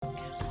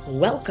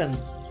Welcome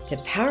to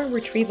Power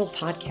Retrieval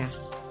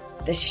Podcast,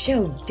 the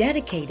show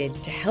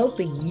dedicated to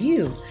helping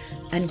you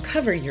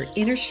uncover your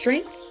inner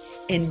strength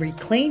and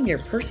reclaim your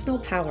personal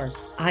power.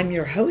 I'm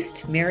your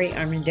host, Mary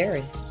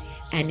Armendariz,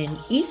 and in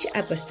each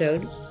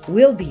episode,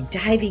 we'll be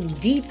diving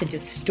deep into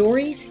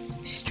stories,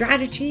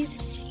 strategies,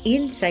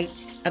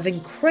 insights of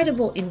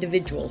incredible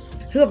individuals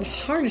who have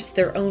harnessed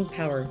their own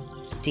power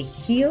to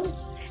heal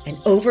and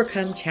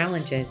overcome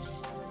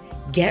challenges.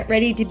 Get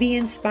ready to be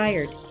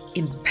inspired,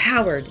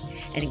 empowered,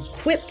 and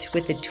equipped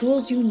with the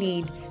tools you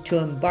need to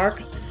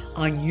embark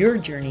on your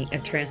journey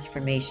of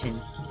transformation.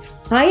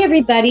 Hi,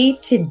 everybody.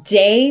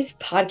 Today's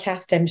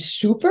podcast, I'm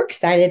super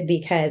excited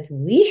because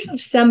we have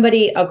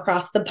somebody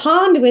across the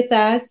pond with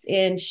us,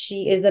 and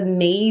she is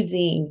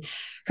amazing.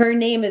 Her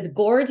name is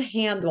Gord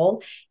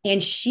Handel,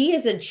 and she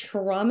is a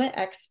trauma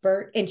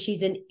expert, and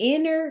she's an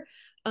inner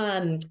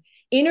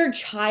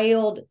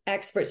child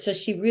expert. So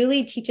she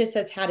really teaches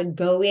us how to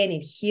go in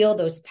and heal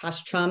those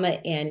past trauma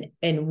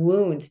and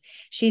wounds.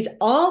 She's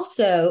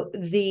also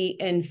the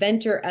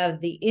inventor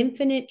of the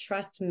Infinite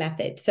Trust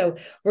Method. So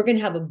we're going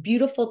to have a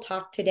beautiful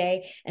talk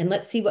today, and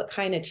let's see what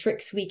kind of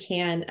tricks we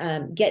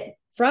can get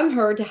from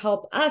her to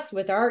help us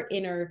with our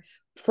inner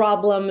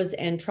problems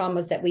and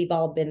traumas that we've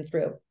all been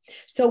through.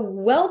 So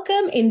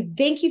welcome, and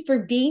thank you for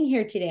being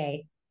here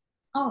today.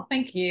 Oh,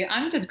 thank you.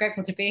 I'm just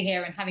grateful to be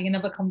here and having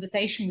another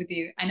conversation with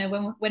you. I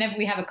know whenever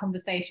we have a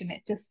conversation,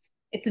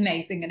 it's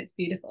amazing and it's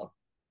beautiful.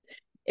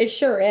 It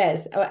sure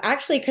is.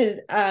 Actually, because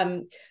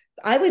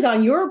I was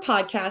on your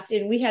podcast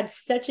and we had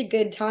such a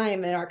good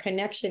time and our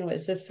connection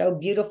was just so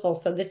beautiful.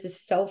 So this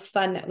is so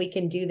fun that we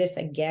can do this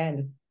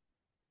again.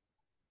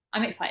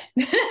 I'm excited.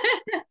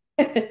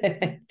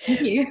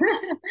 Thank you.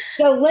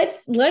 So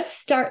let's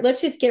start. Let's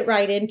just get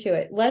right into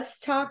it. Let's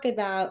talk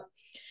about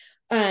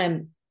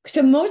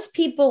so most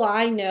people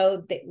I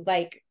know that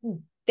like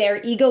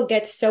their ego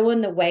gets so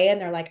in the way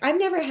and they're like, I've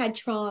never had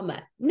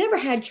trauma.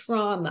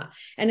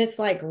 And it's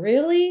like,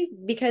 really?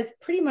 Because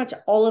pretty much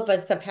all of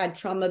us have had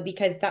trauma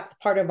because that's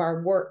part of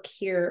our work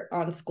here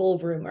on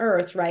Schoolroom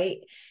Earth, right?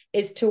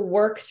 Is to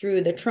work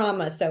through the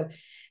trauma. So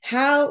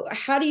how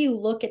do you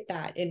look at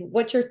that? And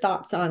what's your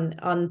thoughts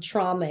on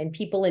trauma and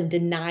people in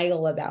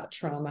denial about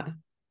trauma?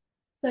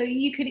 So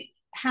you could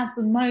have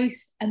the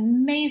most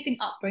amazing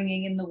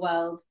upbringing in the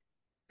world,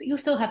 but you'll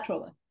still have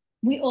trauma.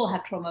 We all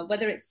have trauma,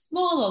 whether it's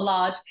small or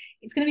large.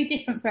 It's going to be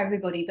different for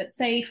everybody. But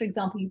say, for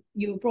example,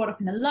 you were brought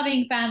up in a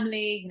loving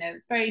family,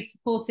 it's very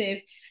supportive.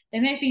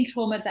 There may have been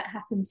trauma that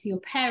happened to your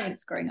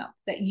parents growing up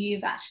that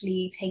you've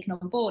actually taken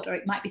on board, or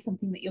it might be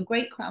something that your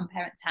great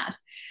grandparents had,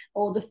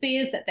 or the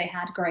fears that they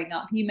had growing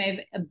up. You may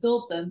have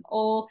absorbed them,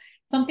 or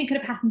something could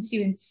have happened to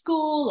you in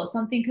school, or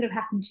something could have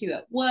happened to you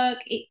at work.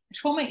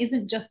 Trauma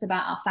isn't just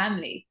about our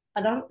family.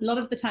 A lot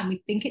of the time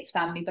we think it's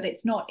family, but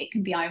it's not. It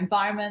can be our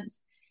environments.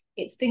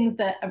 It's things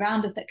that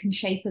around us that can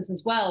shape us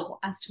as well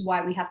as to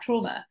why we have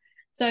trauma.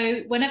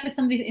 So whenever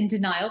somebody's in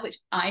denial, which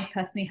I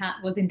personally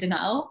was in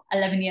denial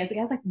 11 years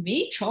ago, I was like,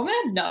 me, trauma?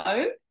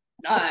 No,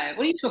 what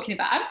are you talking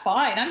about? I'm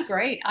fine. I'm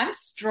great. I'm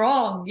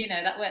strong.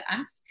 That word,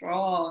 I'm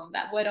strong.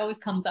 That word always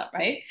comes up,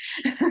 right?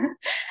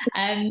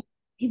 And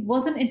it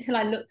wasn't until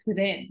I looked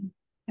within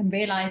and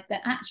realized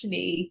that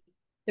actually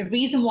the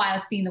reason why I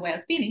was feeling the way I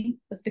was feeling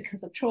was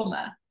because of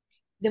trauma.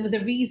 There was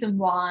a reason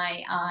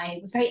why I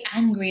was very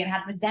angry and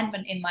had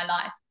resentment in my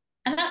life.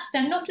 And that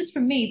stemmed not just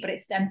from me, but it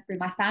stemmed through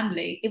my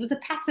family. It was a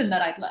pattern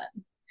that I'd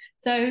learned.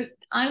 So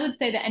I would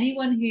say that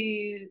anyone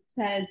who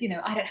says,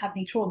 I don't have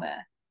any trauma,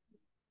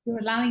 you're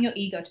allowing your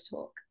ego to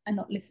talk and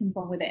not listen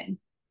from within.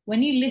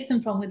 When you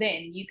listen from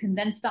within, you can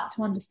then start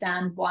to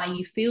understand why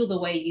you feel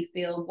the way you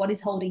feel, what is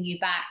holding you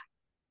back.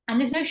 And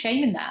there's no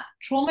shame in that.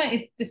 Trauma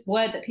is this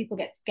word that people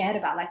get scared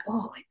about, like,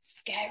 oh, it's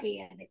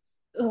scary and it's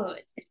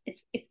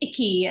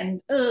icky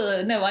and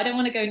no, I don't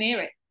want to go near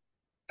it.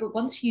 But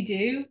once you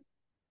do,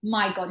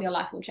 my God, your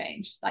life will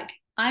change. Like,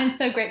 I'm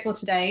so grateful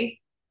today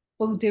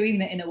for doing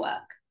the inner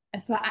work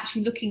and for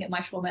actually looking at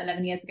my trauma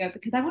 11 years ago,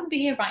 because I wouldn't be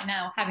here right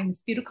now having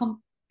this beautiful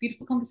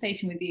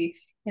conversation with you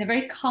in a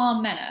very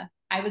calm manner.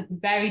 I was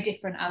very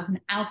different. I was an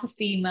alpha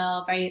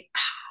female, very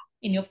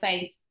in your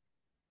face.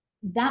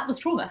 That was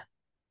trauma.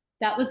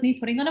 That was me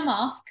putting on a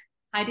mask,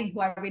 hiding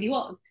who I really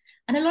was.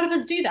 And a lot of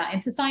us do that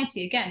in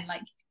society. Again,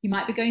 like, you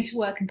might be going to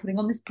work and putting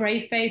on this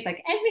brave face,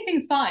 like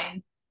everything's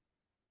fine,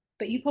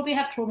 but you probably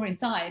have trauma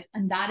inside.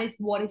 And that is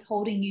what is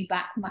holding you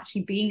back from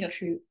actually being your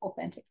true,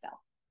 authentic self.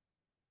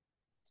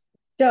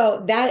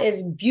 So that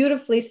is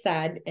beautifully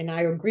said. And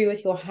I agree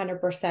with you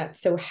 100%.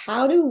 So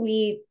how do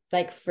we,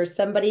 like, for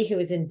somebody who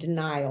is in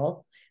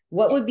denial,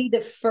 what would be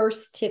the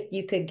first tip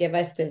you could give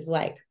us is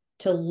like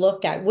to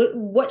look at?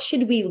 What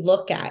should we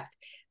look at?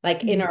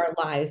 Like in our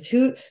lives,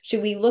 who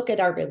should we look at?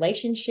 Our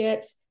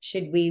relationships?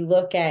 Should we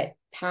look at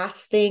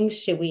past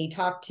things? Should we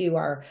talk to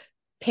our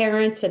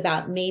parents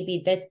about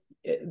maybe this,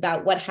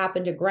 about what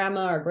happened to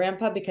grandma or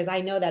grandpa? Because I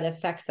know that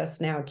affects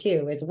us now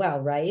too, as well,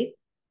 right?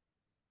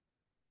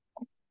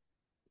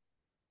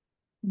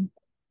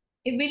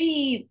 It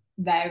really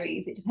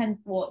varies. It depends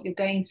what you're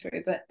going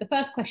through. But the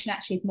first question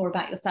actually is more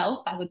about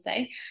yourself, I would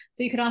say.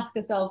 So you could ask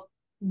yourself,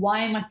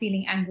 why am I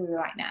feeling angry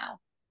right now?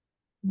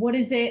 What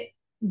is it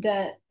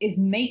that is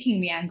making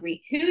me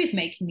angry? Who is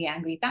making me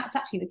angry? That's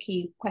actually the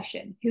key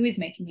question. Who is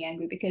making me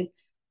angry? Because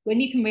when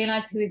you can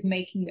realize who is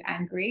making you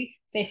angry,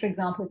 say, for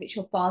example, if it's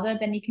your father,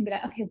 then you can be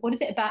like, okay, what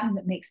is it about him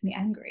that makes me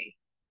angry?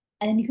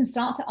 And then you can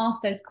start to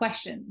ask those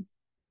questions.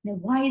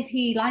 Why is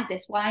he like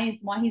this? Why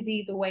is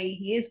he the way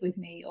he is with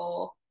me?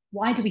 Or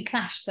why do we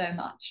clash so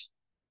much?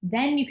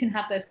 Then you can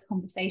have those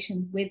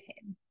conversations with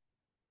him.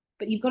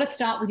 But you've got to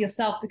start with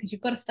yourself, because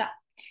you've got to start,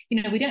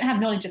 we don't have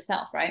knowledge of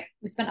self, right?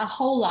 We spent our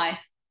whole life,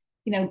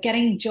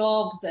 getting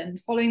jobs and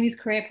following these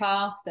career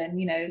paths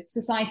and,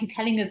 society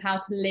telling us how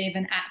to live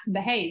and act and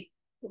behave.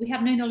 But we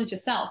have no knowledge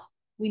of self.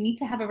 We need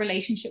to have a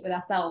relationship with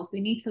ourselves. We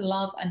need to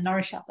love and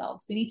nourish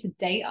ourselves. We need to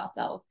date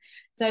ourselves.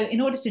 So in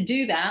order to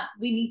do that,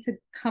 we need to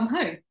come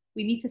home.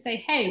 We need to say,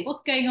 hey,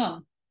 what's going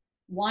on?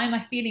 Why am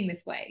I feeling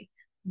this way?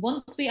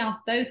 Once we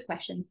ask those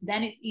questions,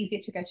 then it's easier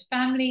to go to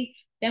family.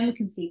 Then we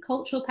can see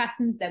cultural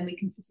patterns. Then we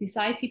can see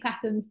society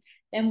patterns.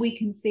 Then we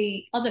can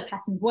see other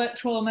patterns, work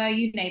trauma,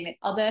 you name it,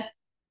 other,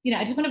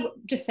 I just want to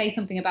just say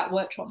something about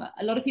work trauma.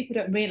 A lot of people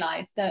don't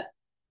realize that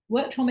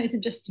work trauma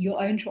isn't just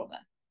your own trauma.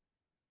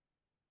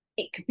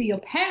 It could be your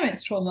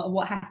parents' trauma or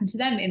what happened to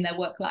them in their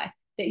work life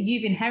that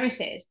you've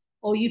inherited,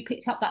 or you've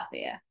picked up that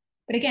fear.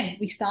 But again,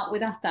 we start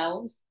with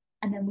ourselves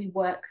and then we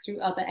work through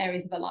other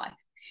areas of our life.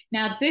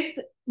 Now, this,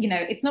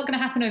 it's not going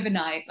to happen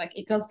overnight. Like,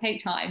 it does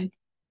take time.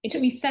 It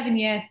took me 7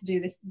 years to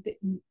do this,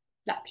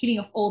 like peeling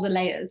off all the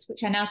layers,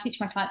 which I now teach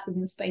my clients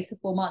within the space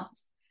of 4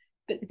 months.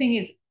 But the thing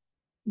is,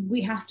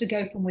 we have to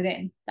go from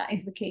within. That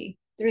is the key.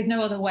 There is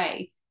no other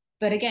way.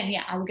 But again,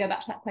 yeah, I will go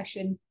back to that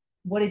question.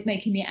 What is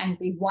making me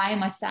angry? Why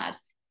am I sad?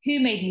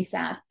 Who made me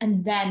sad?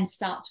 And then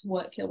start to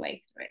work your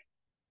way through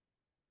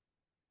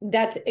it.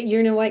 That's,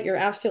 you know what, you're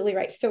absolutely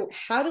right. So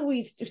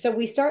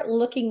we start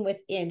looking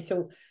within.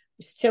 So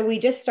we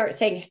just start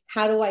saying,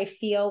 how do I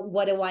feel?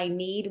 What do I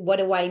need? What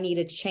do I need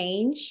to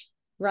change?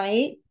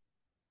 Right?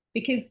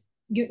 Because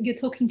you're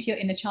talking to your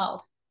inner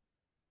child.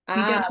 You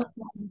don't talk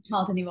about your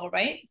child anymore,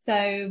 right?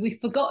 So we've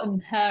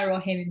forgotten her or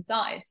him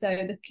inside. So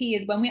the key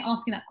is, when we're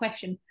asking that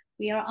question,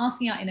 we are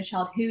asking our inner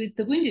child, who is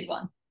the wounded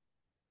one?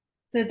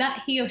 So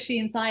that he or she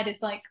inside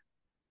is like,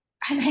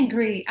 I'm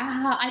angry.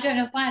 I don't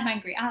know why I'm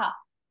angry.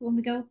 When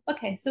we go,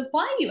 okay, so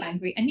why are you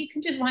angry? And you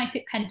can just write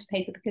it pen to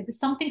paper, because there's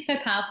something so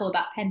powerful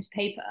about pen to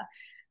paper.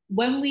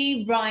 When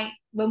we write,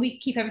 when we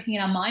keep everything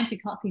in our mind, we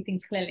can't see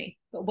things clearly.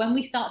 But when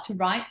we start to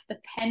write, the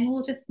pen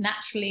will just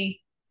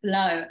naturally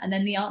flow, and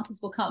then the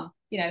answers will come.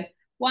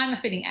 Why am I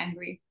feeling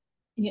angry?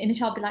 And your inner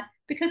child will be like,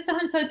 because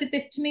so-and-so did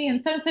this to me,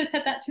 and so-and-so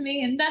said that to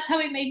me, and that's how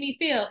it made me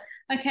feel.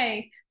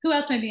 Okay, who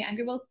else made me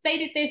angry? Well, they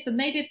did this, and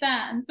they did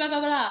that, and blah, blah,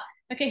 blah.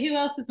 Okay, who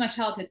else is my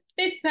childhood?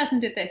 This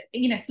person did this.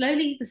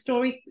 Slowly the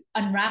story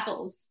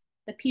unravels,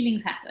 the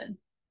peelings happen.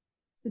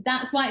 So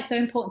that's why it's so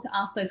important to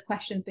ask those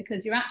questions,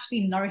 because you're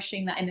actually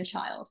nourishing that inner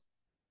child,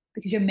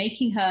 because you're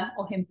making her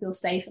or him feel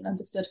safe and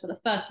understood for the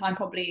first time,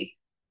 probably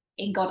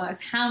in God knows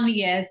how many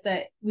years,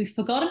 that we've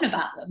forgotten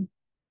about them.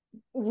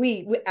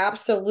 We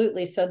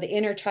absolutely. So the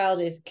inner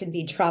child can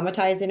be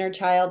traumatized inner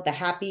child, the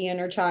happy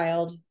inner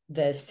child,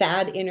 the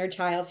sad inner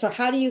child. So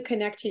how do you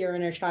connect to your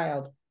inner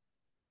child?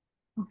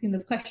 Asking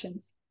those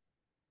questions.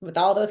 With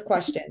all those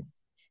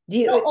questions.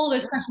 Not all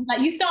those questions.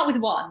 Like, you start with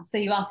one. So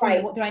you ask,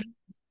 right, what do I need?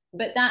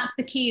 But that's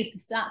the key, is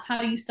because that's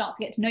how you start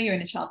to get to know your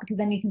inner child, because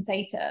then you can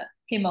say to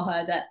him or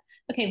her that,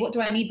 okay, what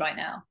do I need right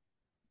now?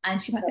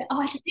 And she might say,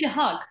 I just need a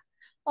hug.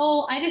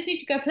 Oh, I just need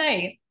to go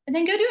play. And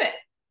then go do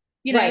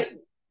it. Right.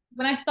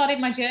 When I started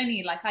my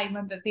journey, like, I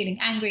remember feeling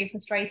angry,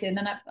 frustrated, and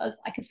then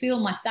I could feel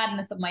my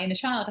sadness of my inner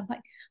child. I'm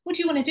like, what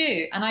do you want to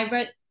do? And I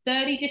wrote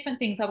 30 different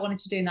things I wanted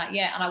to do in that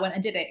year, and I went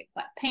and did it. It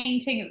was like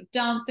painting, it was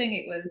dancing,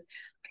 it was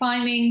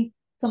climbing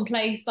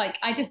someplace. Like,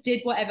 I just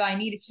did whatever I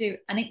needed to do,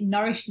 and it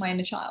nourished my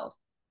inner child.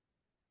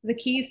 The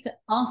key is to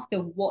ask her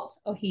what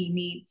or he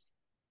needs.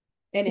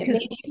 And it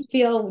makes you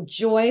feel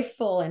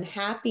joyful and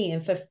happy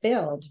and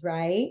fulfilled,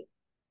 right?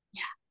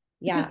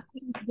 Yeah.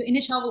 The inner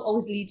child will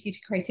always lead you to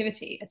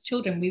creativity. As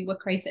children, we were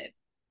creative.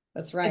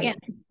 That's right. Again,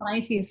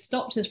 society has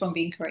stopped us from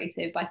being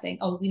creative by saying,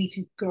 we need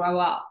to grow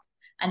up.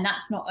 And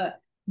that's not a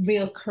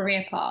real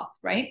career path,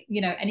 right?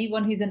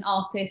 Anyone who's an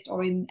artist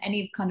or in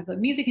any kind of a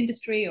music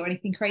industry or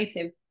anything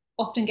creative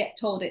often get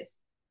told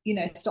it's,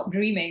 stop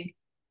dreaming.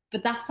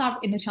 But that's our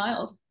inner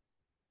child.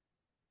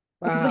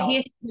 Wow. Because we're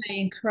here to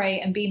play and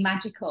create and be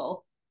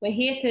magical. We're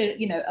here to,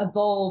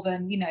 evolve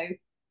and,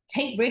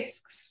 take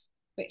risks,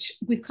 which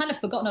we've kind of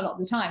forgotten a lot of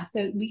the time.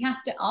 So we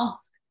have to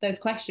ask those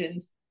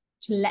questions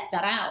to let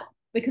that out,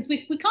 because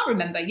we can't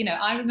remember.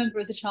 I remember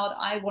as a child,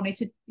 I wanted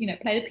to,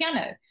 play the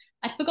piano.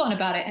 I'd forgotten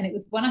about it. And it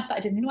was when I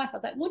started doing midwife, I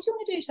was like, what do you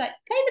want to do? She's like,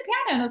 play the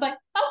piano. And I was like,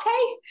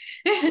 okay.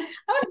 I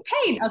want to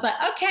paint. I was like,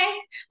 okay.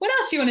 What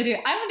else do you want to do?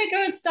 I want to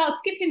go and start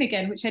skipping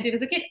again, which I did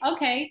as a kid.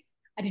 Okay.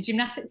 I did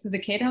gymnastics as a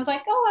kid. And I was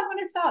like, I want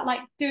to start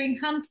like doing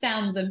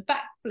handstands and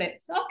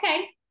backflips.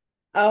 Okay.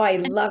 Oh, I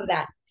love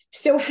that.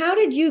 So how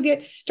did you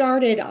get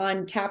started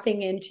on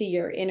tapping into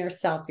your inner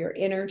self, your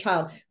inner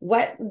child?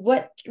 What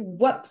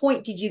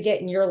point did you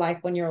get in your life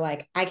when you're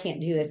like, I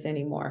can't do this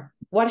anymore?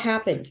 What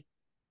happened?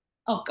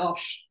 Oh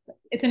gosh,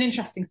 it's an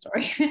interesting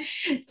story.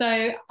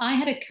 So I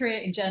had a career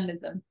in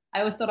journalism. I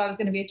always thought I was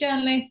going to be a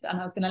journalist and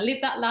I was going to live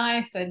that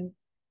life. And,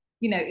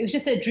 it was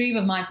just a dream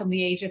of mine from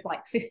the age of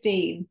like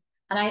 15.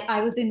 And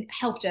I was in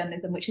health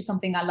journalism, which is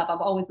something I love.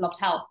 I've always loved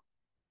health.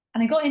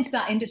 And I got into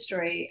that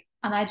industry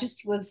and I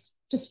just was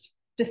just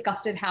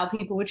disgusted how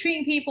people were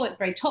treating people. It's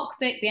very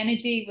toxic. The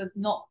energy was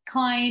not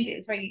kind. It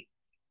was very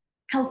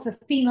health of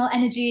female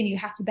energy and you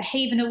have to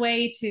behave in a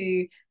way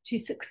to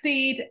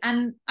succeed.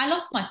 And I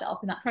lost myself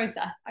in that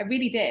process. I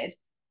really did.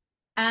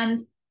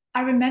 And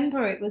I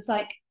remember it was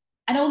like,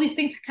 and all these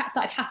things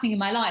started happening in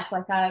my life.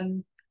 Like I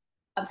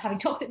was having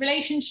toxic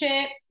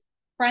relationships,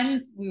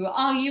 friends, we were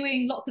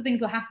arguing, lots of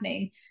things were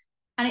happening.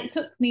 And it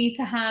took me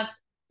to have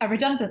a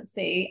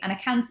redundancy and a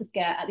cancer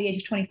scare at the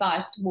age of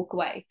 25 to walk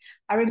away.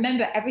 I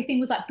remember everything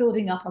was like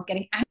building up. I was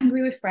getting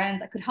angry with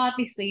friends. I could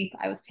hardly sleep.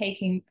 I was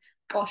taking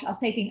not I wasn't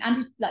taking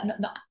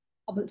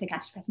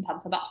antidepressant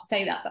tablets. I'm about to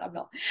say that, but I'm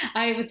not.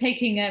 I was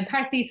taking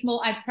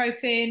paracetamol,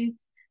 ibuprofen.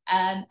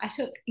 I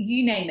took,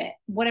 you name it,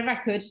 whatever I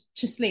could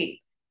to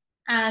sleep.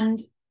 And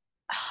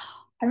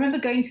I remember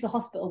going to the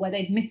hospital where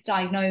they'd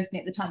misdiagnosed me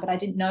at the time, but I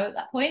didn't know at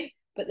that point.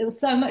 But there was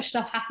so much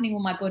stuff happening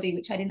on my body,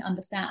 which I didn't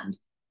understand.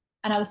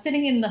 And I was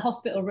sitting in the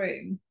hospital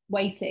room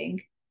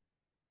waiting.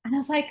 And I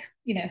was like,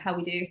 how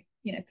we do,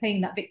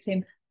 playing that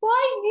victim.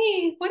 Why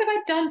me? What have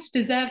I done to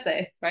deserve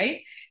this?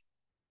 Right.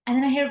 And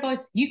then I hear a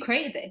voice, you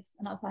created this.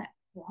 And I was like,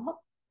 what?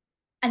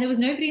 And there was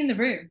nobody in the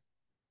room.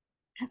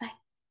 I was like,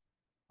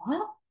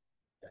 what?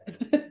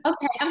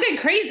 Okay, I'm going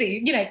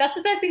crazy. That's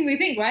the first thing we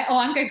think, right? Oh,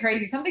 I'm going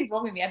crazy. Something's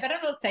wrong with me. I better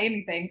not say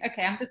anything.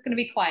 Okay, I'm just going to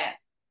be quiet.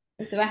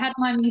 So I had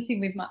my meeting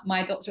with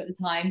my doctor at the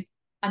time,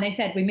 and they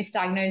said, we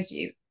misdiagnosed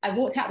you. I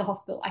walked out of the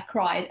hospital, I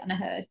cried, and I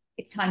heard,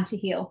 it's time to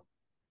heal.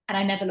 And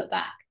I never looked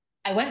back.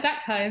 I went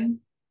back home.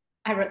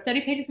 I wrote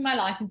 30 pages of my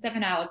life in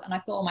 7 hours, and I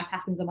saw all my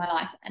patterns of my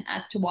life and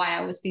as to why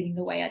I was feeling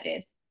the way I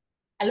did.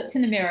 I looked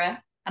in the mirror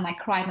and I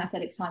cried and I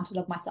said, it's time to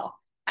love myself.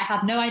 I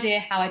have no idea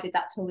how I did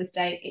that till this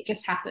day. It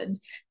just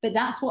happened. But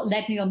that's what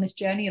led me on this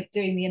journey of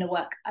doing the inner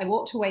work. I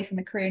walked away from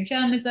a career in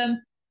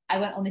journalism. I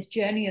went on this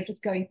journey of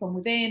just going from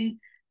within.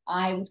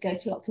 I would go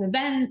to lots of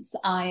events.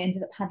 I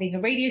ended up having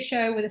a radio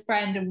show with a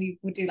friend and we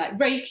would do like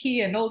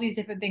Reiki and all these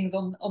different things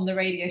on the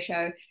radio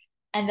show.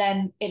 And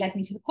then it led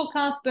me to the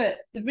podcast. But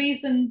the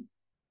reason,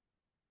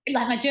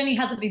 like, my journey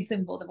hasn't been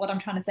simple. That what I'm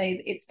trying to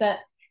say, it's that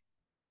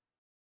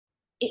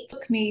it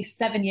took me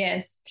 7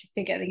 years to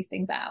figure these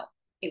things out.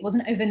 It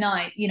wasn't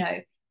overnight,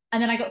 And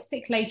then I got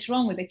sick later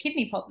on with a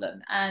kidney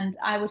problem. And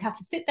I would have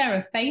to sit there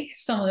and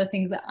face some of the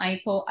things that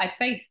I thought I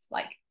faced,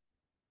 like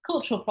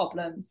cultural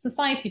problems,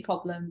 society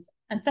problems,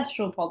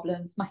 ancestral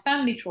problems, my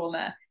family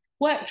trauma,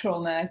 work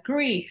trauma,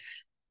 grief,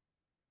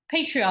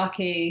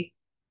 patriarchy,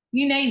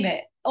 you name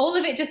it. All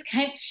of it just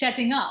kept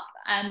shedding up.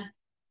 And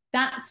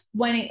that's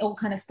when it all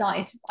kind of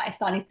started. I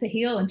started to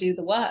heal and do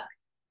the work.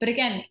 But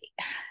again,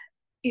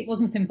 it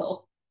wasn't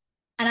simple.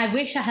 And I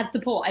wish I had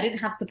support. I didn't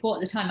have support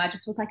at the time. I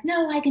just was like,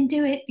 no, I can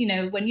do it.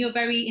 When you're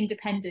very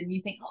independent,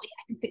 you think, oh, yeah,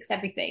 I can fix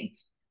everything.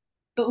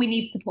 But we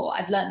need support.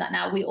 I've learned that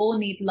now. We all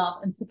need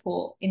love and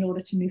support in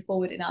order to move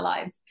forward in our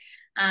lives.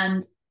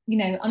 And,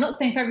 I'm not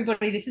saying for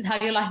everybody, this is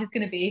how your life is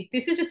going to be.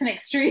 This is just an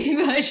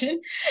extreme version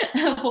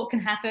of what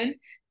can happen.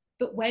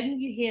 But when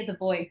you hear the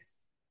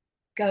voice,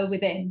 go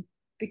within.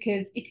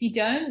 Because if you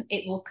don't,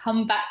 it will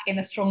come back in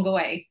a stronger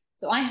way.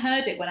 So I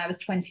heard it when I was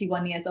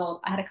 21 years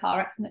old. I had a car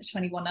accident at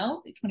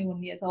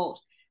 21 years old.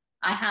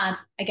 I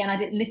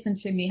didn't listen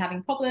to me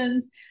having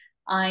problems.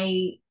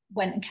 I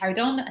went and carried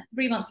on.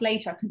 3 months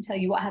later, I couldn't tell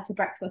you what I had for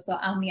breakfast or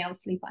how many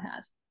hours sleep I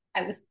had.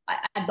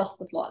 I lost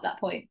the plot at that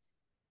point.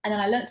 And then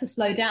I learned to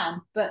slow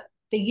down. But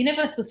the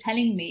universe was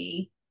telling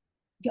me,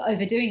 you're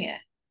overdoing it.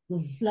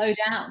 Slow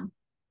down.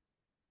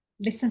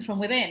 Listen from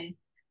within.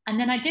 And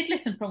then I did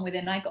listen from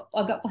within. I got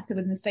better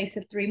within the space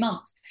of 3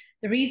 months.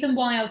 The reason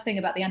why I was saying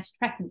about the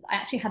antidepressants, I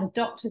actually had a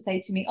doctor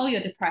say to me, oh,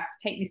 you're depressed,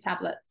 take these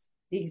tablets.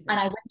 Jesus. And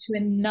I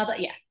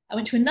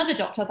went to another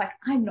doctor. I was like,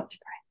 I'm not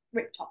depressed,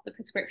 ripped off the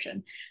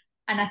prescription.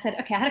 And I said,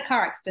 okay, I had a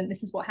car accident.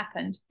 This is what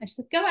happened. And she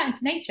said, go out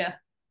into nature,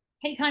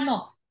 take time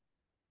off.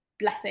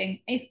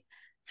 Blessing.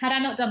 Had I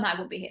not done that, I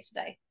wouldn't be here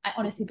today. I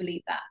honestly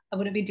believe that. I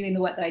wouldn't be doing the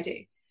work that I do.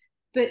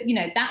 But,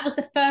 that was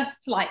the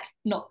first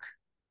knock.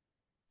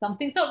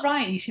 Something's not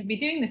right. You shouldn't be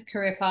doing this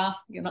career path.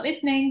 You're not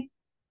listening.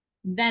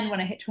 Then when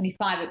I hit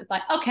 25, it was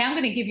like, okay, I'm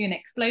going to give you an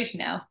explosion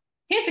now.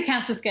 Here's the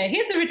cancer scare.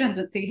 Here's the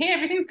redundancy. Here,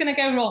 everything's going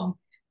to go wrong.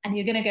 And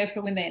you're going to go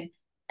from within.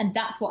 And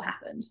that's what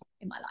happened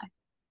in my life.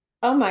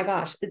 Oh my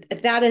gosh,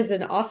 that is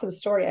an awesome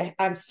story.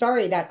 I'm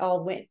sorry that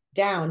all went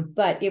down,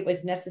 but it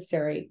was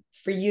necessary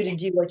for you to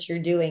do what you're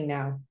doing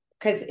now.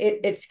 Because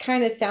it's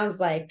kind of sounds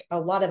like a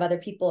lot of other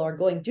people are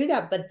going through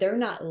that, but they're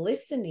not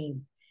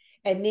listening.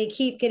 And they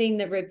keep getting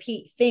the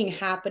repeat thing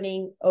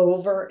happening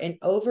over and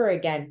over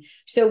again.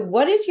 So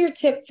what is your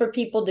tip for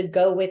people to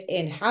go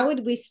within? How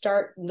would we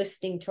start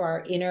listening to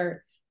our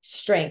inner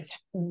strength,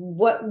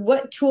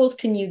 what tools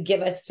can you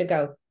give us to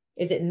go?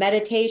 Is it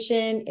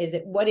meditation?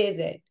 What is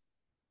it?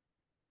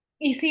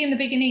 You see, in the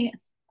beginning,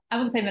 I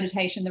wouldn't say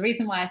meditation. The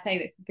reason why I say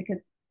this is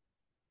because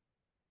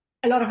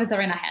a lot of us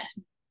are in our head.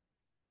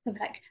 So we're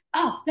like,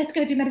 oh, let's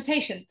go do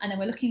meditation. And then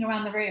we're looking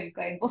around the room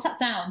going, what's that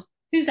sound?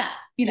 Who's that?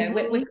 You know,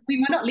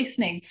 we're not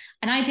listening.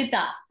 And I did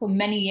that for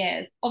many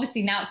years.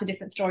 Obviously, now it's a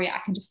different story. I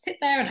can just sit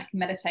there and I can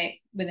meditate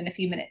within a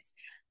few minutes.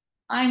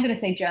 I'm going to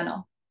say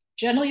journal.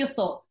 Journal your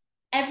thoughts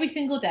every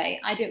single day.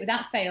 I do it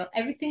without fail.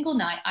 Every single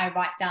night, I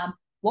write down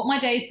what my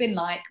day's been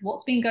like,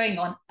 what's been going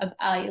on.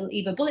 I'll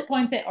either bullet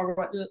point it or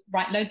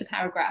write loads of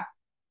paragraphs.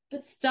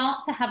 But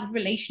start to have a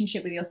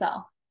relationship with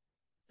yourself.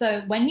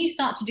 So when you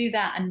start to do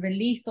that and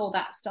release all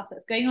that stuff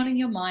that's going on in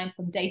your mind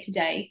from day to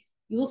day,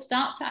 you will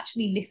start to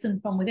actually listen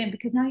from within,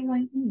 because now you're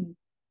going,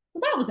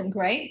 well, that wasn't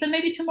great. So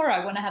maybe tomorrow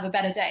I want to have a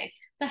better day.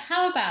 So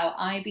how about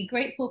I be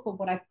grateful for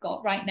what I've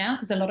got right now?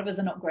 Because a lot of us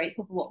are not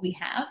grateful for what we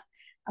have.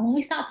 And when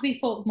we start to be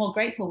more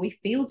grateful, we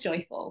feel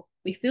joyful,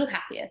 we feel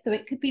happier. So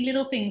it could be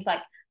little things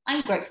like,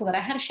 I'm grateful that I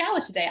had a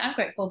shower today. I'm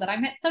grateful that I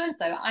met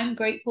so-and-so. I'm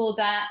grateful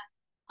that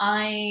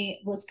I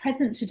was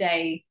present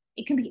today.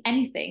 It can be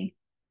anything.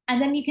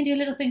 And then you can do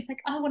little things like,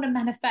 I want to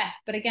manifest.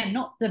 But again,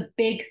 not the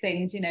big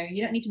things, you know,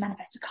 you don't need to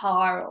manifest a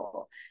car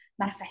or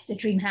manifest a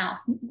dream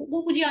house.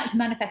 What would you like to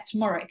manifest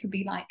tomorrow? It could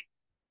be like,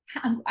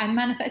 I'm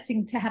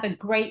manifesting to have a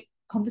great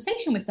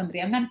conversation with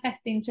somebody. I'm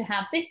manifesting to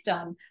have this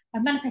done.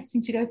 I'm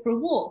manifesting to go for a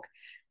walk.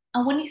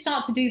 And when you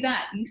start to do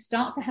that, you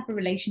start to have a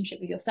relationship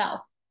with yourself.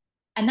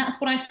 And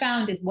that's what I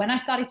found is when I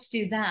started to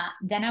do that,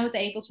 then I was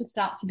able to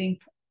start to be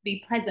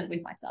present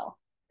with myself,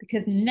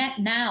 because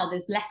now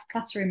there's less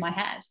clutter in my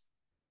head.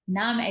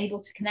 Now I'm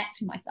able to connect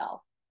to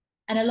myself.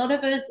 And a lot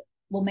of us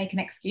will make an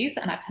excuse,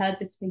 and I've heard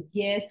this for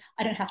years,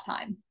 I don't have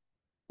time.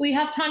 Well, you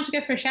have time to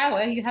go for a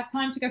shower, you have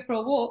time to go for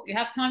a walk, you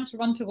have time to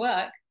run to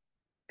work,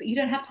 but you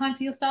don't have time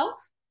for yourself?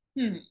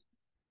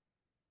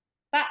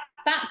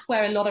 That's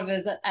where a lot of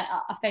us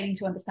are failing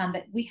to understand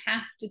that we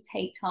have to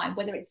take time,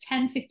 whether it's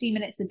 10, 15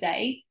 minutes a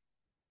day,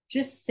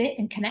 just sit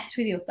and connect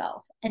with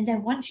yourself. And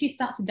then once you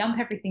start to dump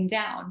everything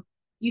down,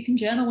 you can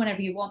journal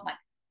whenever you want, like,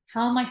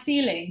 how am I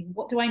feeling?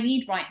 What do I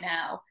need right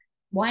now?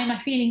 Why am I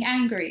feeling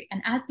angry?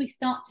 And as we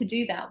start to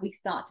do that, we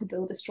start to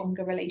build a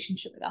stronger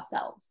relationship with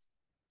ourselves.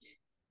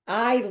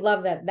 I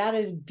love that. That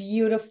is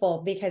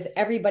beautiful, because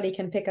everybody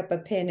can pick up a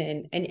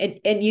pen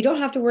and you don't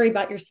have to worry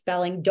about your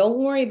spelling. Don't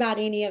worry about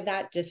any of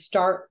that. Just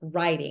start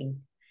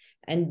writing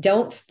and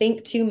don't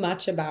think too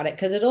much about it,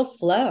 because it'll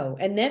flow.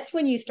 And that's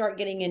when you start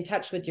getting in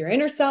touch with your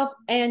inner self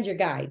and your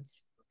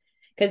guides,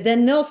 because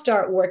then they'll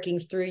start working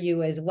through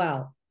you as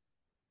well.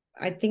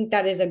 I think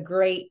that is a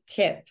great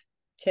tip,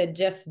 to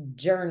just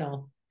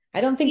journal. I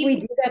don't think we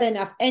do that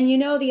enough. And you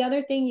know, the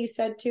other thing you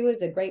said too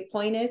is a great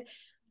point is,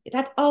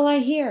 that's all I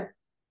hear.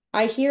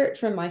 I hear it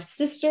from my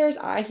sisters.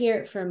 I hear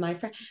it from my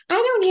friends. I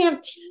don't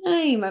have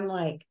time. I'm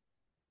like,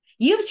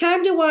 you have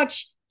time to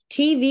watch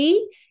TV?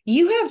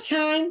 You have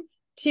time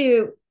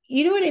to,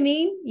 you know what I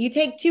mean? You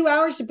take 2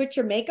 hours to put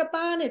your makeup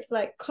on. It's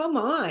like, come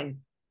on,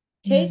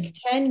 take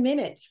 10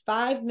 minutes,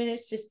 5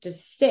 minutes just to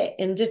sit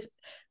and just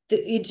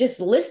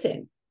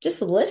listen.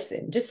 Just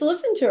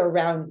listen to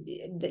around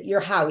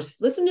your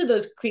house. Listen to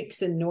those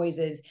creaks and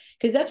noises,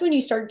 because that's when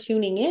you start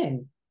tuning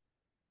in.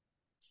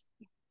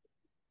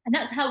 And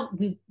that's how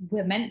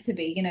we're meant to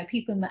be. You know,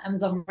 people in the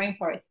Amazon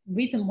rainforest, the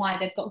reason why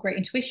they've got great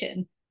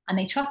intuition and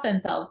they trust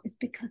themselves is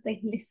because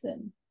they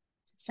listen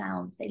to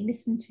sounds. They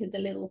listen to the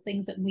little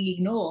things that we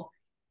ignore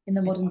in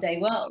the modern day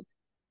world.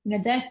 You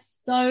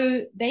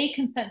know, they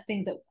can sense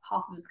things that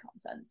half of us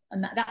can't sense.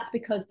 And that's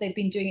because they've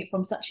been doing it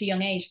from such a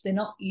young age. They're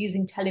not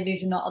using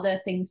television or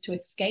other things to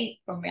escape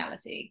from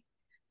reality.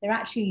 They're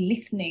actually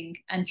listening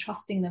and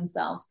trusting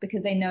themselves,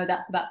 because they know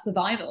that's about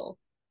survival.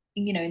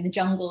 You know, in the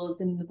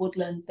jungles, in the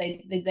woodlands,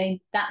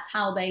 that's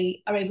how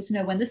they are able to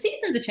know when the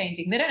seasons are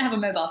changing. They don't have a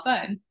mobile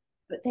phone,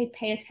 but they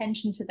pay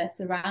attention to their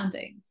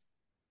surroundings.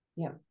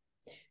 Yeah.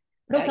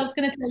 But also, I was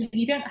going to say,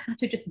 you don't have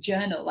to just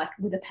journal like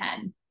with a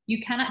pen.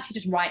 You can actually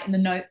just write in the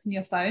notes in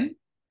your phone,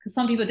 because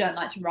some people don't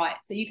like to write.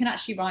 So you can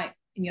actually write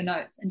in your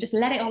notes and just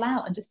let it all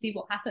out and just see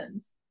what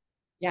happens.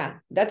 Yeah,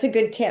 that's a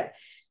good tip.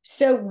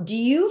 So do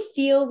you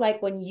feel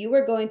like when you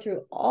were going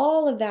through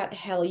all of that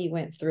hell you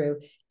went through,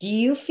 do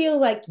you feel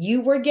like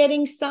you were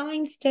getting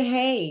signs to,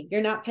 hey,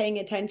 you're not paying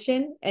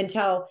attention,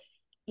 until,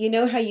 you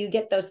know how you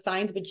get those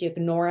signs, but you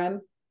ignore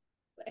them,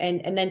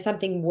 and then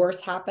something worse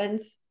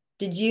happens?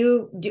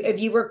 If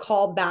you were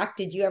called back,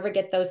 did you ever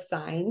get those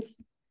signs?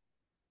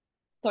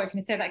 Sorry, can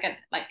you say that again?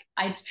 Like,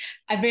 I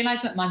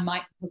realized that my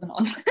mic wasn't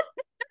on.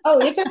 Oh,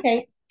 it's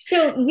okay.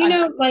 So, you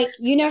know, like,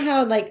 you know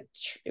how like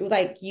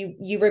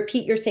you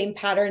repeat your same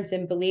patterns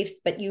and beliefs,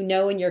 but you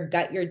know in your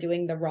gut you're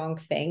doing the wrong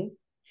thing,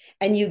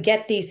 and you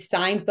get these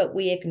signs, but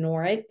we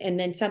ignore it, and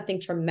then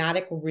something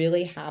traumatic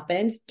really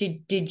happens.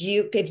 Did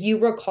you, if you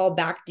were called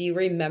back, do you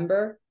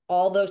remember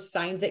all those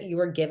signs that you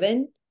were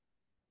given?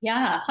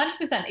 Yeah,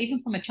 100%.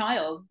 Even from a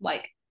child,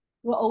 like,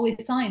 there were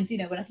always signs, you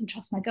know, when I didn't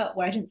trust my gut,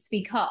 where I didn't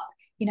speak up.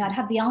 You know, I'd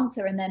have the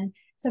answer, and then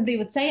somebody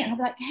would say it and I'd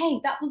be like, hey,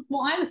 that was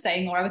what I was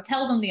saying. Or I would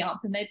tell them the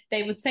answer and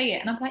they would say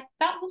it. And I'm like,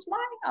 that was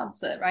my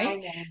answer, right? I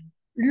know.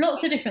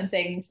 Lots of different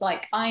things.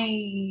 Like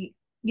my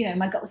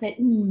gut would say,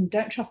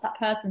 don't trust that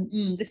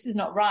person. This is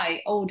not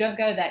right. Oh, don't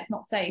go there. It's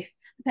not safe.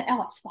 But,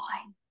 oh, it's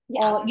fine.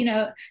 Yeah.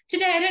 Or,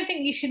 today I don't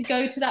think you should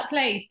go to that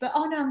place, but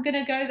oh no, I'm going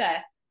to go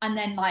there. And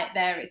then like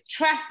there is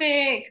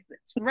traffic,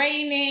 it's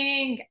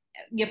raining,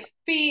 your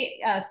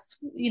feet,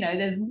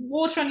 there's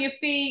water on your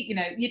feet,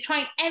 you're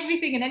trying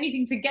everything and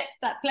anything to get to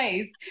that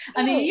place.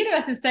 And the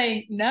universe is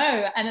saying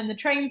no. And then the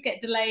trains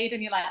get delayed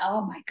and you're like,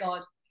 oh my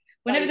God.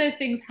 Whenever those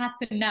things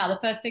happen now, the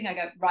first thing I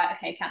go, right,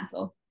 okay,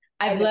 cancel.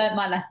 I've learned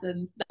my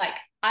lessons. Like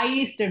I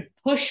used to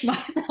push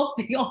myself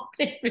beyond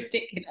this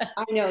ridiculous.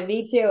 I know,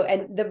 me too.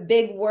 And the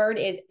big word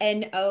is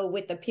NO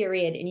with the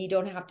period, and you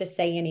don't have to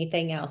say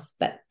anything else,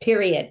 but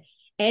period.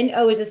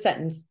 NO is a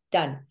sentence,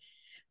 done.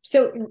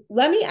 So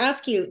let me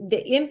ask you,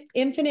 the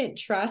infinite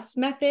trust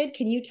method,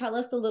 can you tell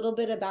us a little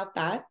bit about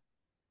that?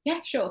 Yeah,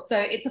 sure. So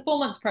it's a 4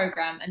 month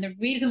program. And the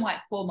reason why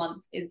it's 4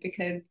 months is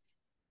because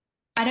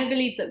I don't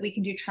believe that we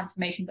can do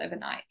transformations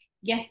overnight.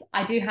 Yes,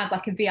 I do have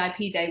like a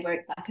VIP day where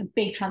it's like a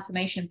big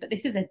transformation, but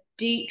this is a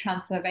deep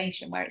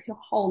transformation where it's your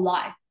whole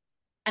life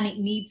and it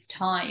needs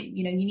time.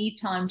 You need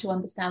time to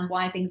understand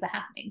why things are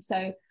happening.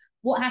 So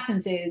what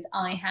happens is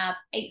I have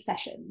 8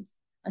 sessions.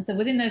 And so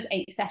within those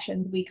 8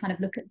 sessions, we kind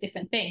of look at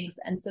different things.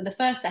 And so the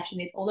first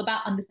session is all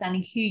about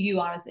understanding who you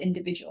are as an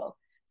individual.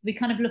 So we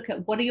kind of look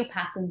at what are your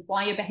patterns,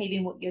 why you're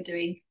behaving, what you're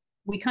doing.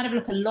 We kind of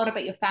look a lot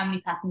about your family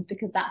patterns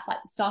because that's like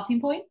the starting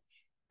point.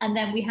 And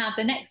then we have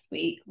the next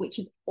week, which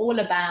is all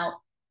about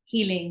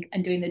healing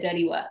and doing the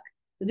dirty work.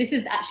 So this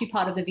is actually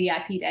part of the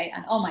VIP day.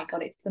 And oh my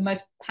God, it's the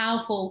most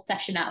powerful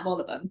session out of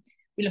all of them.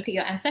 We look at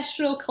your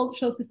ancestral,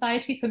 cultural,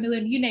 society, familiar,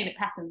 you name it,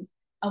 patterns,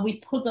 and we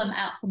pull them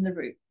out from the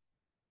root.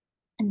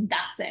 And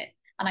that's it.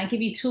 And I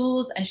give you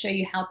tools and show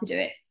you how to do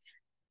it.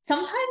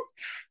 Sometimes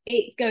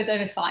it goes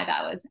over 5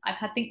 hours.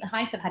 think the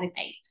highest I've had is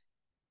 8.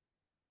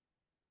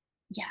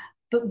 Yeah.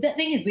 But the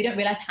thing is, we don't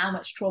realize how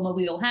much trauma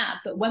we all have.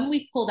 But when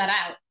we pull that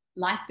out,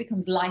 life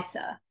becomes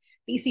lighter.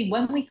 But you see,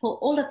 when we pull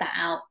all of that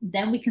out,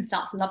 then we can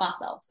start to love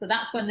ourselves. So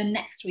that's when the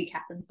next week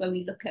happens, where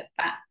we look at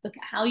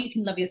how you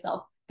can love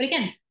yourself. But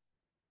again,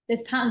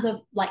 there's patterns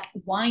of like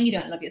why you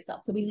don't love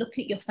yourself. So we look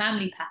at your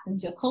family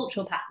patterns, your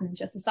cultural patterns,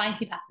 your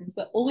society patterns.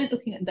 We're always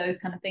looking at those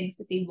kind of things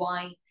to see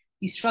why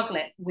you struggle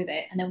with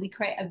it. And then we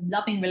create a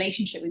loving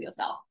relationship with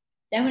yourself.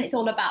 Then when it's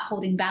all about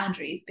holding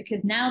boundaries,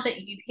 because now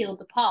that you've healed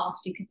the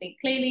past, you can think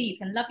clearly, you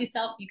can love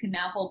yourself, you can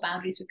now hold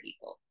boundaries with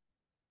people.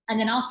 And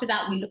then after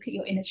that, we look at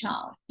your inner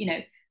child,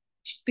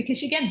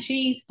 because again,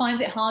 she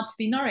finds it hard to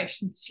be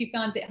nourished and she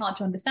finds it hard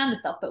to understand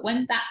herself. But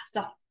when that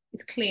stuff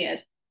is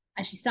cleared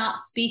and she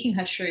starts speaking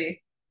her truth,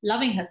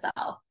 loving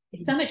herself,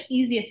 it's so much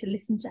easier to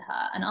listen to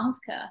her and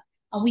ask her.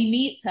 And we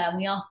meet her and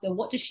we ask her,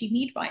 what does she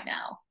need right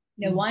now?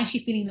 Why is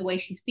she feeling the way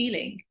she's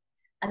feeling?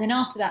 And then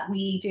after that,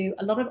 we do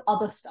a lot of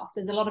other stuff.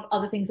 There's a lot of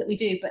other things that we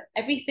do, but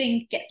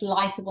everything gets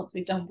lighter once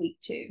we've done week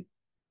 2.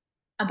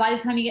 And by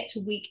the time you get to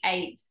week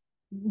 8,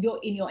 you're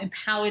in your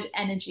empowered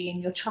energy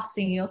and you're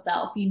trusting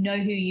yourself. You know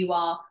who you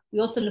are. We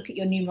also look at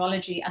your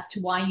numerology as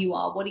to why you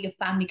are. What are your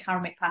family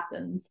karmic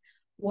patterns?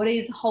 What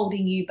is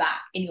holding you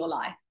back in your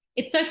life?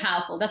 It's so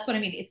powerful. That's what I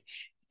mean.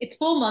 It's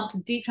 4 months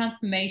of deep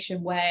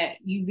transformation where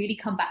you really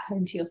come back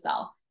home to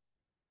yourself.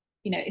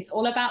 It's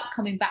all about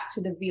coming back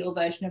to the real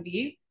version of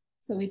you.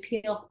 So we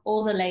peel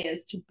all the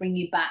layers to bring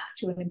you back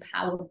to an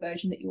empowered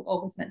version that you're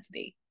always meant to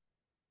be.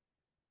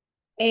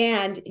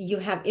 And you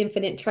have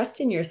infinite trust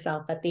in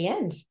yourself at the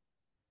end.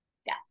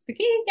 That's the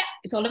key. Yeah.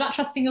 It's all about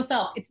trusting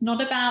yourself. It's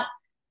not about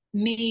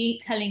me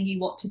telling you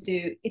what to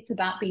do. It's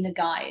about being a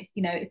guide.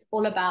 It's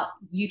all about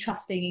you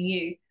trusting in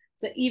you.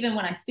 So even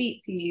when I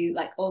speak to you,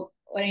 like, or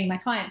any of my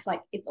clients,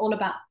 like, it's all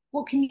about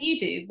what can you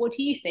do? What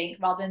do you think?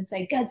 Rather than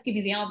say, God's give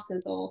me the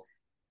answers, or,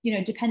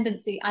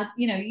 dependency.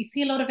 You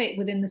see a lot of it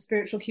within the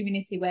spiritual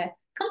community where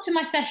come to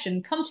my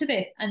session, come to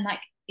this. And like,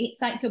 it's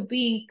like you're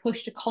being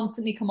pushed to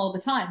constantly come all the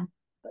time,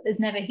 but there's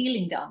never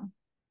healing done.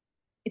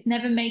 It's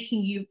never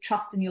making you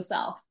trust in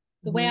yourself.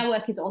 The way I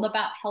work is all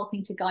about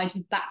helping to guide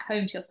you back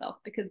home to yourself,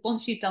 because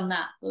once you've done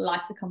that,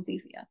 life becomes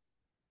easier.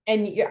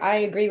 And I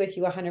agree with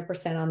you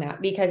 100% on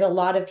that, because a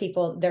lot of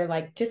people, they're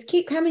like, just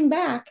keep coming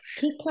back.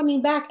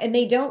 And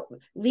they don't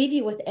leave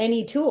you with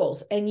any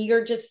tools. And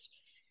you're just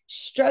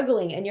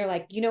struggling. And you're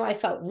like, I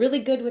felt really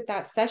good with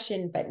that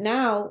session, but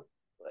now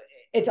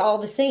it's all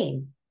the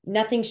same.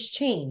 Nothing's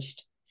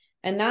changed.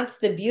 And that's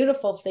the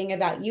beautiful thing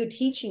about you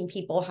teaching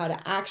people how to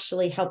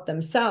actually help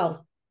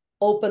themselves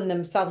open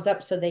themselves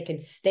up so they can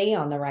stay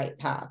on the right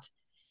path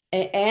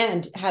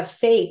and have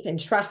faith and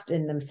trust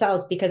in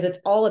themselves, because it's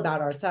all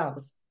about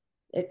ourselves.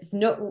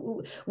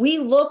 We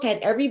look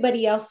at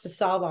everybody else to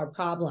solve our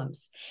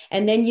problems.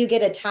 And then you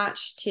get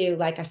attached to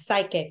like a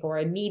psychic or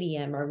a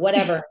medium or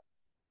whatever.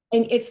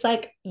 And it's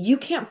like, you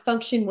can't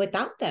function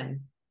without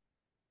them.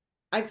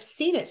 I've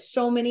seen it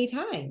so many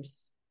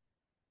times.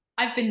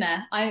 I've been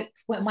there.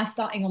 When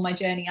starting on my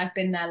journey, I've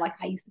been there. Like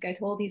I used to go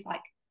to all these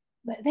like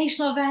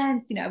motivational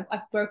events.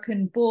 I've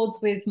broken boards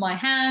with my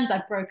hands.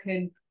 I've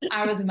broken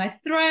arrows in my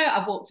throat.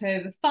 I've walked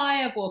over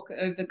fire. I've walked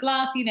over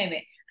glass, you name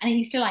it. And it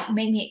used to like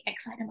make me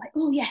excited. I'm like,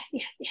 oh, yes,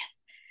 yes, yes.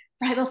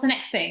 Right, what's the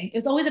next thing? It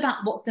was always about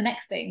what's the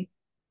next thing.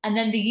 And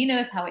then the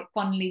universe, how it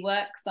funnily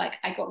works. Like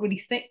I got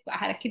really sick. I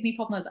had a kidney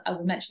problem, as I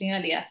was mentioning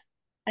earlier.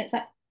 And it's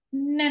like,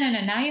 no.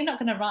 Now you're not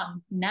going to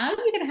run. Now you're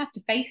going to have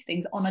to face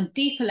things on a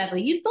deeper level.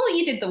 You thought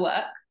you did the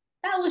work.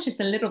 That was just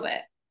a little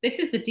bit. This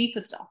is the deeper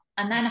stuff.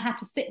 And then I had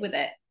to sit with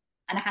it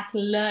and I had to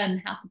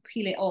learn how to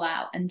peel it all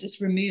out and just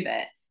remove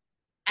it.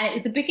 And it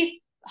was the biggest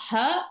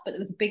hurt, but it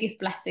was the biggest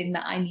blessing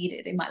that I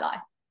needed in my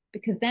life,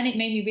 because then it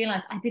made me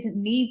realize I didn't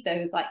need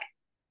those like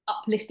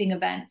uplifting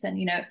events and,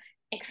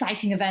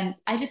 exciting events.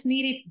 I just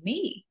needed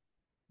me.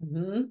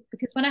 Mm-hmm.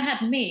 Because when I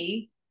had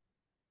me,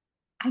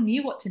 I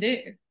knew what to do.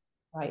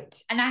 Right.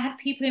 And I had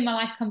people in my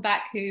life come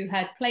back who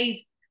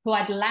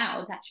I'd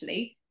allowed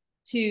actually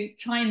to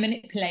try and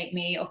manipulate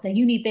me or say,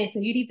 you need this or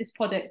you need this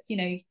product, I'd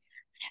be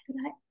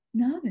like,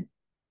 no. Mm-mm.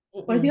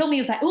 Whereas the old me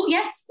was like, oh,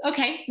 yes,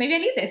 okay, maybe I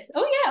need this.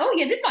 Oh,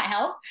 yeah, this might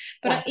help.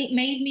 But it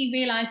made me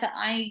realize that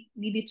I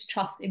needed to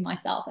trust in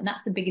myself. And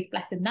that's the biggest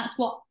blessing. That's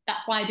why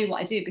I do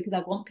what I do, because I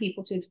want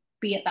people to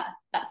be at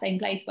that same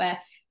place where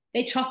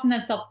they trust in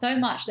themselves so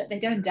much that they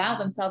don't doubt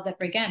themselves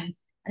ever again.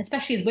 And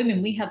especially as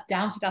women, we have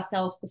doubted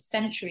ourselves for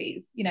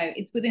centuries.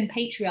 It's within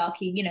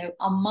patriarchy.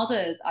 Our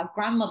mothers, our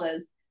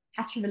grandmothers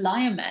had to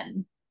rely on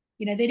men.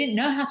 They didn't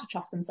know how to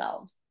trust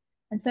themselves.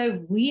 And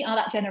so we are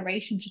that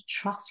generation to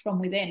trust from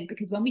within,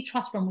 because when we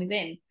trust from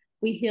within,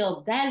 we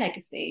heal their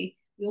legacy.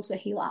 We also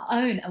heal our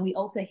own, and we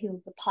also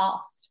heal the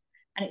past.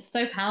 And it's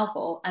so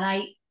powerful. And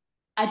I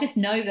just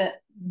know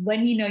that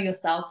when you know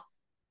yourself,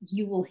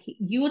 you will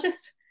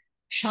just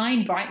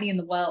shine brightly in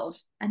the world,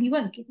 and you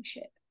won't give a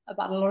shit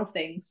about a lot of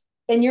things.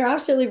 And you're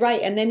absolutely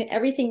right. And then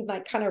everything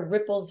like kind of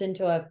ripples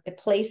into a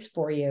place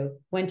for you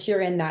once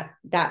you're in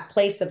that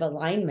place of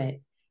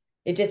alignment.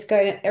 It just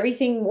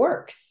everything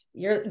works.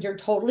 You're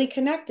totally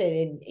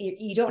connected, and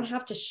you don't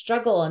have to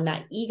struggle. And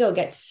that ego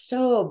gets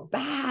so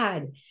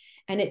bad,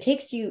 and it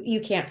takes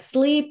you can't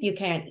sleep, you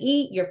can't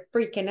eat, you're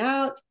freaking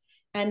out.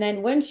 And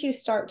then once you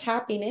start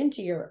tapping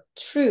into your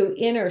true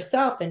inner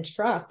self and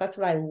trust, that's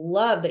what I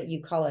love that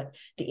you call it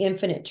the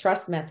infinite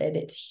trust method.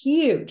 It's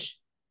huge.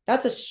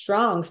 That's a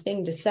strong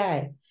thing to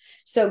say.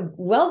 So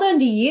well done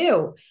to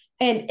you.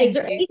 And is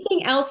there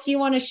anything else you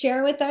want to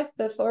share with us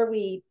before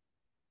we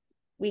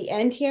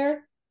end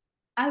here?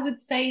 I would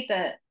say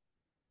that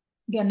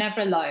you're never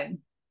alone.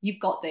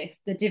 You've got this.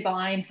 The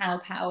divine, higher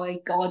power,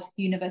 God,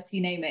 universe, you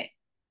name it,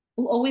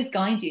 will always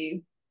guide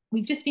you.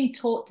 We've just been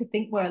taught to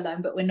think we're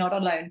alone, but we're not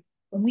alone.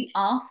 When we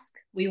ask,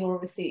 we will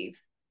receive.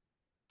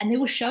 And they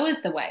will show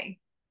us the way.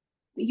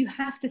 But you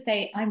have to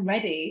say, I'm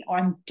ready, or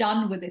I'm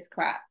done with this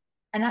crap.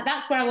 And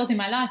that's where I was in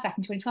my life back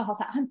in 2012. I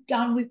was like, I'm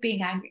done with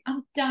being angry.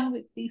 I'm done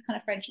with these kind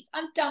of friendships.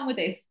 I'm done with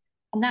this.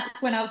 And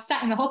that's when I was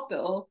sat in the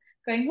hospital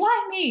going,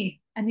 why me?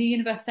 And the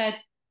universe said,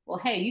 well,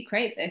 hey, you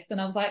create this. And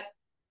I was like,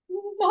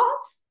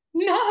 what?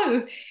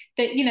 No.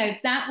 That,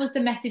 that was the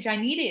message I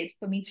needed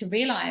for me to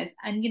realize.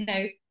 And,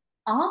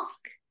 ask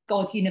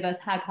God, universe,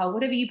 higher power,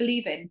 whatever you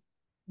believe in,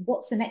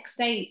 what's the next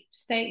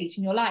stage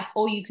in your life?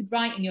 Or you could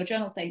write in your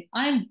journal saying,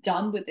 I'm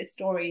done with this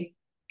story.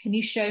 Can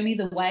you show me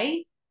the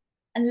way?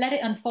 And let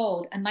it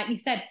unfold. And like you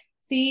said,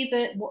 see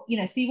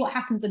what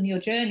happens on your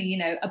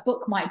journey. A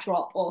book might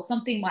drop, or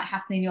something might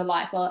happen in your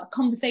life, or a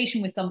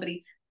conversation with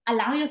somebody.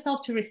 Allow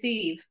yourself to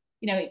receive.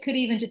 It could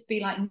even just be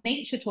like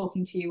nature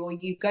talking to you, or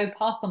you go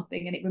past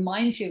something and it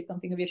reminds you of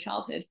something of your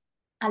childhood.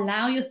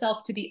 Allow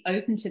yourself to be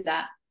open to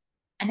that,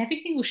 and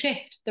everything will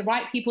shift. The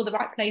right people, the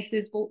right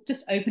places will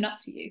just open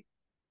up to you.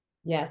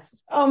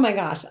 Yes. Oh my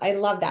gosh. I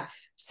love that.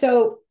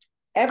 So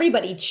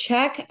everybody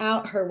check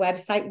out her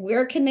website.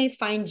 Where can they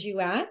find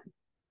you at?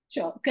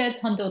 Sure.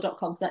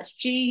 GurdsHundal.com. So that's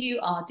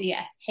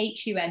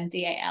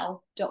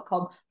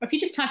GURDSHUNDAL.com. Or if you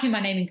just type in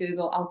my name in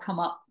Google, I'll come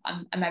up.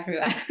 I'm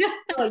everywhere.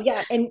 Oh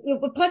yeah. And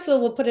plus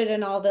we'll put it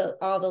in all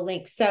the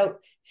links. So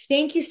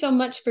thank you so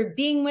much for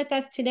being with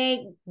us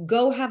today.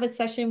 Go have a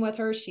session with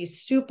her.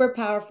 She's super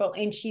powerful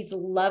and she's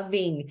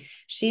loving.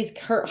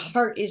 Her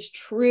heart is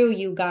true,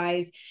 you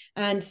guys.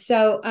 And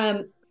so,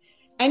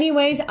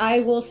 anyways, I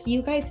will see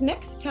you guys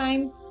next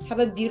time. Have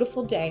a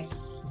beautiful day.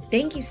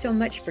 Thank you so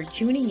much for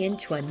tuning in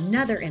to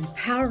another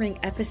empowering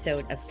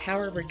episode of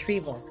Power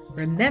Retrieval.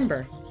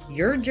 Remember,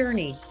 your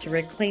journey to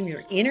reclaim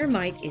your inner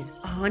might is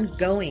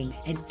ongoing,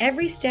 and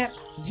every step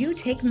you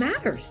take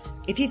matters.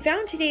 If you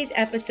found today's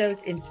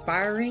episodes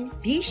inspiring,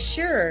 be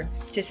sure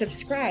to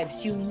subscribe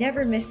so you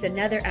never miss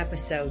another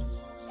episode.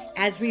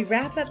 As we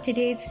wrap up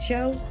today's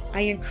show,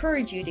 I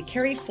encourage you to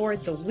carry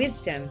forward the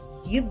wisdom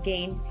you've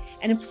gained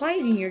and apply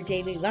it in your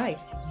daily life.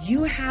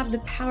 You have the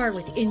power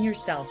within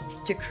yourself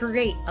to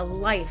create a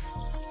life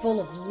full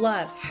of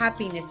love,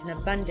 happiness, and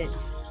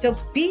abundance. So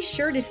be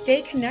sure to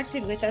stay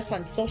connected with us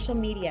on social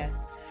media.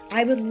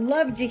 I would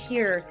love to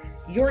hear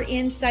your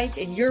insights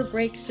and your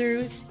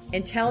breakthroughs.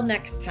 Until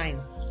next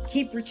time,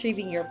 keep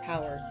retrieving your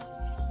power.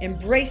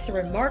 Embrace the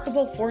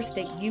remarkable force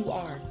that you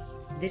are.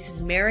 This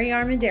is Mary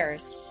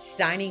Armendariz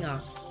signing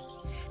off.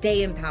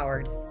 Stay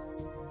empowered.